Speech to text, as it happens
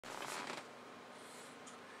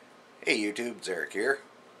Hey YouTube, it's Eric here.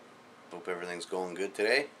 Hope everything's going good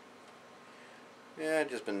today. Yeah, I've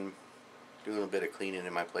just been doing a bit of cleaning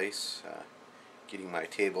in my place, getting my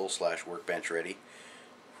table / workbench ready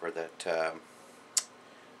for that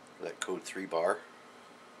Code3 bar.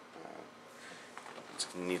 It's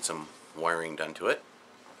going to need some wiring done to it,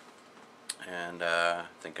 and I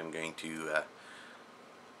think I'm going to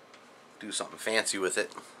do something fancy with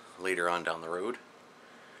it later on down the road.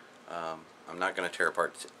 I'm not going to tear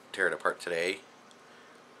it apart today.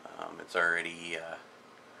 It's already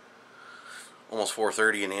almost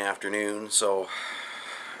 4:30 in the afternoon, so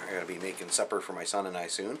I gotta be making supper for my son and I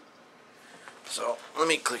soon. So let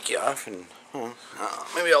me click you off, and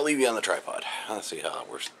maybe I'll leave you on the tripod. Let's see how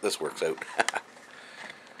this works out.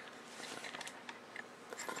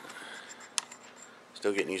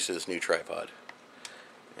 Still getting used to this new tripod.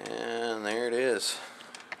 And there it is.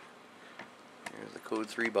 There's the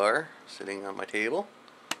Code3 bar sitting on my table.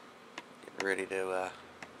 Getting ready to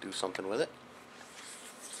do something with it.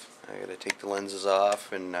 I gotta take the lenses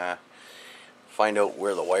off and find out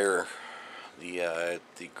where the wire, the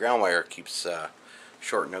ground wire keeps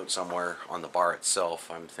shorting out somewhere on the bar itself.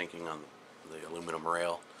 I'm thinking on the aluminum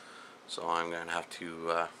rail, so I'm gonna have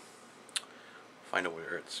to find out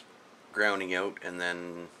where it's grounding out, and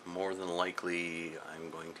then more than likely I'm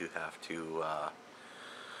going to have to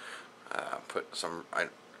put some.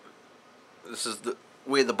 This is the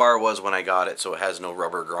way the bar was when I got it, so it has no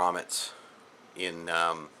rubber grommets in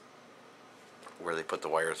where they put the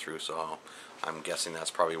wire through, so I'm guessing that's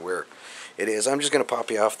probably where it is. I'm just going to pop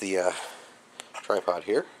you off the tripod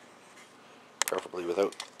here, preferably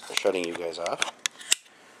without shutting you guys off.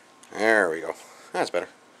 There we go. That's better.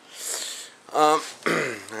 I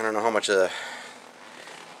don't know how much of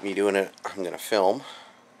me doing it I'm going to film,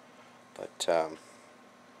 but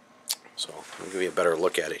so I'll give you a better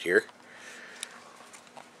look at it here.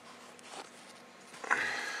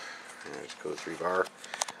 There's Code3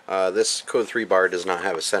 bar. This Code3 bar does not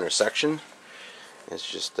have a center section. It's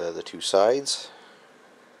just the two sides,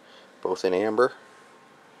 both in amber.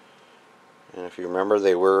 And if you remember,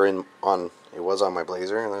 they were it was on my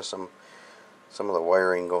Blazer, and there's some of the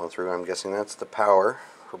wiring going through. I'm guessing that's the power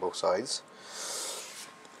for both sides.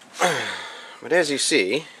 But as you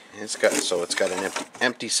see, it's got an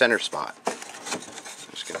empty center spot. I'm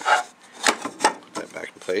just gonna put that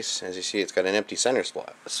back in place. As you see, it's got an empty center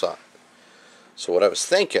spot. So what I was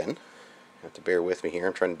thinking, you have to bear with me here,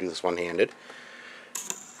 I'm trying to do this one-handed.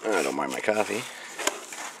 I don't mind my coffee.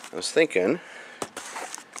 I was thinking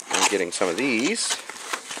of getting some of these.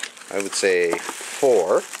 I would say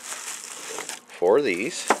four of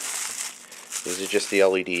these. These are just the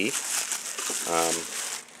LED.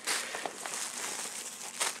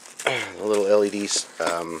 The little LED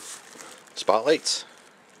spotlights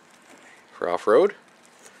for off-road.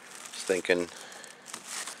 Just thinking,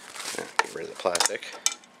 get rid of the plastic.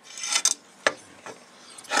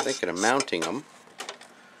 Thinking of mounting them,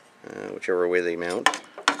 whichever way they mount,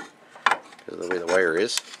 because of the way the wire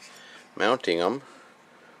is. Mounting them,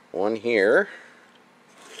 one here,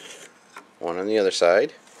 one on the other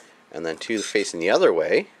side, and then two facing the other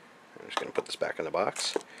way. I'm just going to put this back in the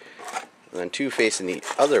box. And then two facing the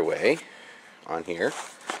other way on here,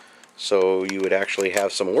 so you would actually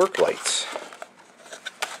have some work lights.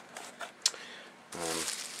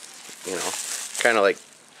 You know, kind of like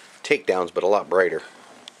takedowns, but a lot brighter.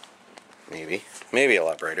 Maybe a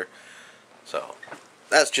lot brighter. So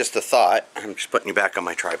that's just a thought. I'm just putting you back on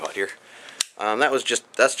my tripod here. That's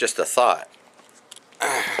just a thought.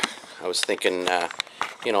 I was thinking,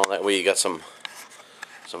 you know, that way you got some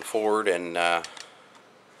forward and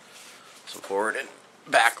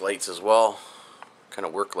back lights as well. Kind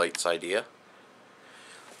of work lights idea.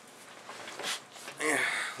 Yeah,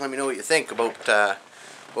 let me know what you think about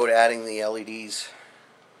adding the LEDs.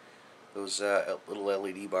 Those little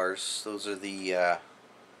LED bars. Those are the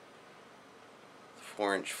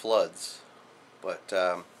 4-inch floods. But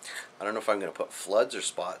I don't know if I'm going to put floods or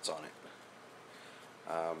spots on it.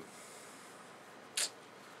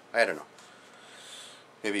 I don't know.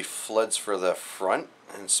 Maybe floods for the front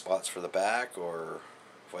and spots for the back, or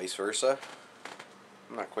vice versa.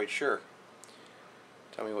 I'm not quite sure.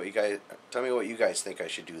 Tell me what you guys think I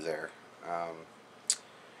should do there.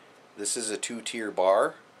 This is a 2-tier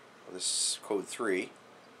bar. This is Code3,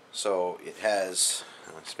 so it has.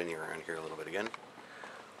 I'll spin you around here a little bit again.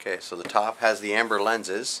 Okay, so the top has the amber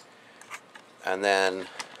lenses, and then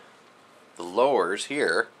the lowers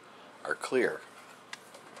here are clear,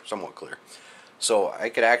 somewhat clear. So I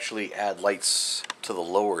could actually add lights to the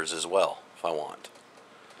lowers as well if I want.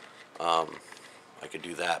 I could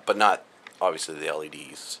do that, but not obviously the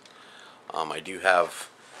LEDs. I do have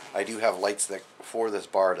I do have lights that for this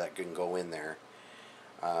bar that can go in there.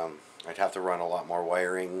 I'd have to run a lot more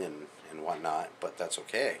wiring and whatnot, but that's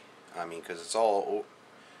okay. I mean, because it's all,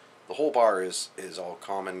 the whole bar is all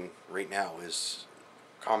common right now, is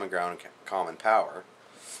common ground, common power.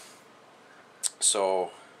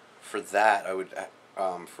 So for that, I would,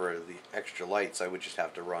 for the extra lights, I would just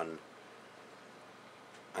have to run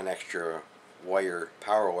an extra wire,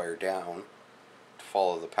 power wire down to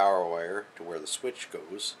follow the power wire to where the switch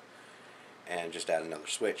goes, and just add another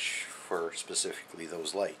switch for specifically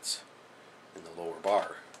those lights in the lower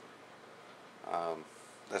bar.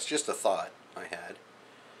 That's just a thought I had.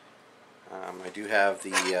 I do have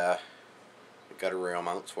the gutter rail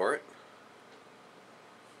mounts for it.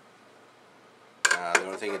 The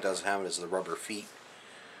only thing it doesn't have is the rubber feet,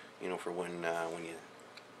 you know, for when you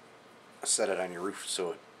set it on your roof,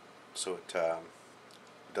 so it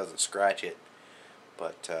doesn't scratch it.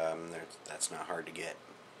 But that's not hard to get.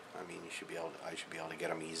 I mean, I should be able to get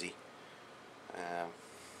them easy.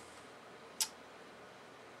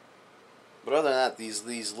 But other than that,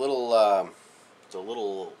 these little the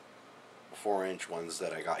little 4-inch ones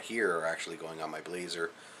that I got here are actually going on my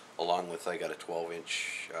Blazer, along with I got a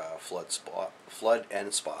 12-inch flood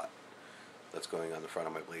end spot that's going on the front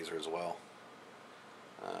of my Blazer as well.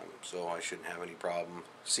 So I shouldn't have any problem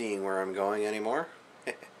seeing where I'm going anymore.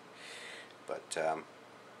 But as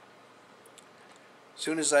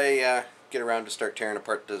soon as I get around to start tearing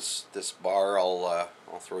apart this bar, I'll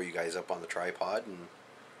throw you guys up on the tripod and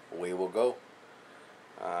away we'll go.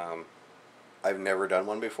 I've never done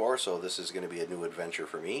one before, so this is going to be a new adventure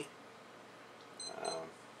for me. I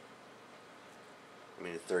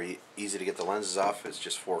mean, they're easy to get the lenses off. It's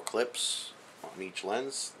just 4 clips on each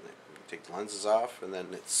lens. You take the lenses off, and then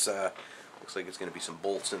it's looks like it's going to be some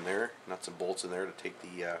bolts in there, nuts and bolts in there to take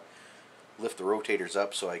the lift the rotators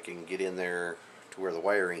up so I can get in there to where the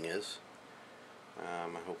wiring is. I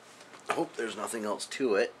hope there's nothing else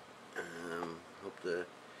to it. Hope the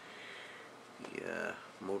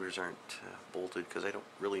motors aren't bolted, because I don't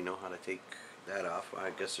really know how to take that off.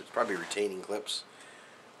 I guess it's probably retaining clips.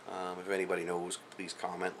 If anybody knows, please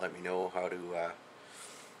comment. Let me know how to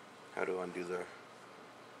undo the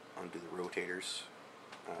rotators,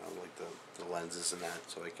 like the lenses and that,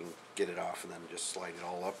 so I can get it off and then just slide it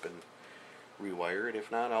all up and rewire it.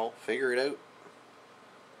 If not, I'll figure it out.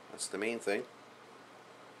 That's the main thing.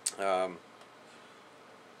 Other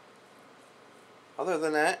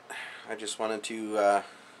than that, I just wanted to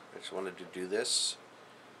do this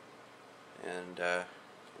and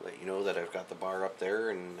let you know that I've got the bar up there,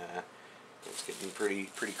 and it's getting pretty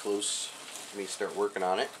close for me to start working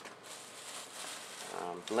on it.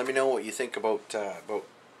 Let me know what you think about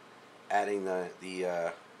adding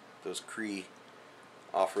those Cree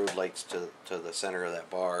off-road lights to the center of that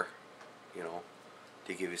bar, you know,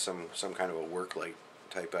 to give you some kind of a work light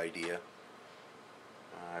type idea.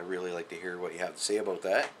 I really like to hear what you have to say about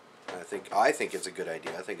that. I think it's a good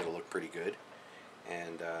idea. I think it'll look pretty good,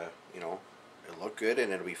 and you know, it'll look good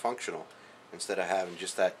and it'll be functional instead of having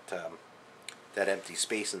just that empty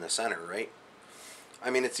space in the center, right? I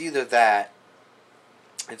mean, it's either that,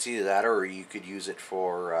 or you could use it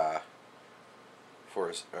for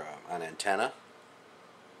an antenna.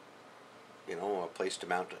 You know, a place to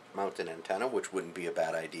mount an antenna, which wouldn't be a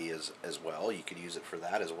bad idea as well. You could use it for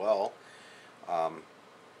that as well.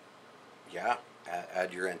 Yeah,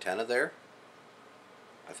 add your antenna there.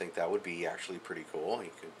 I think that would be actually pretty cool.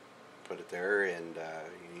 You could put it there and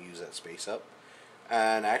you use that space up.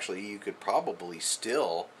 And actually, you could probably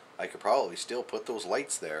still, I could probably still put those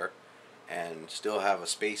lights there and still have a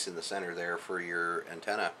space in the center there for your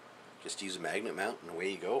antenna. Just use a magnet mount and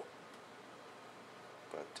away you go.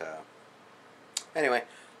 But anyway,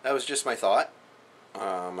 that was just my thought.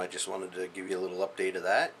 I just wanted to give you a little update of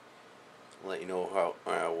that. Let you know how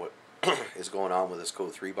what is going on with this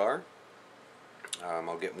Code3 bar.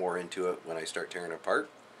 I'll get more into it when I start tearing it apart.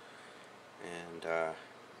 And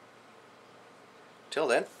till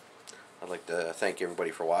then, I'd like to thank everybody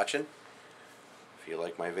for watching. If you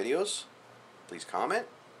like my videos, please comment,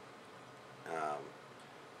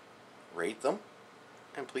 rate them,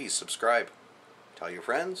 and please subscribe. Tell your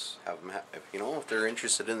friends. Have them if they're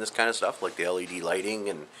interested in this kind of stuff, like the LED lighting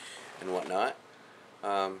and whatnot.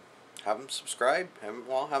 Have them subscribe. Have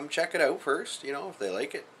them check it out first. You know, if they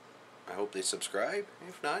like it, I hope they subscribe.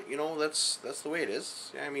 If not, you know, that's the way it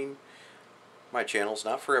is. I mean, my channel's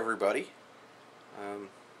not for everybody,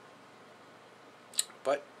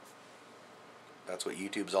 but that's what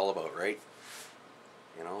YouTube's all about, right?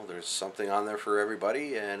 You know, there's something on there for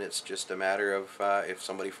everybody, and it's just a matter of if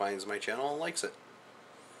somebody finds my channel and likes it.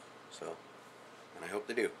 So, and I hope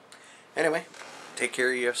they do. Anyway, take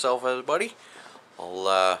care of yourself, everybody.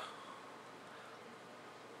 I'll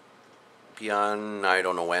be on, I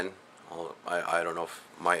don't know when. I don't know if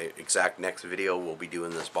my exact next video will be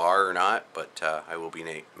doing this bar or not, but I will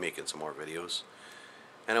be making some more videos.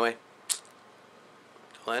 Anyway,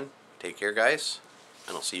 till then, take care, guys,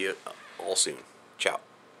 and I'll see you all soon. Ciao.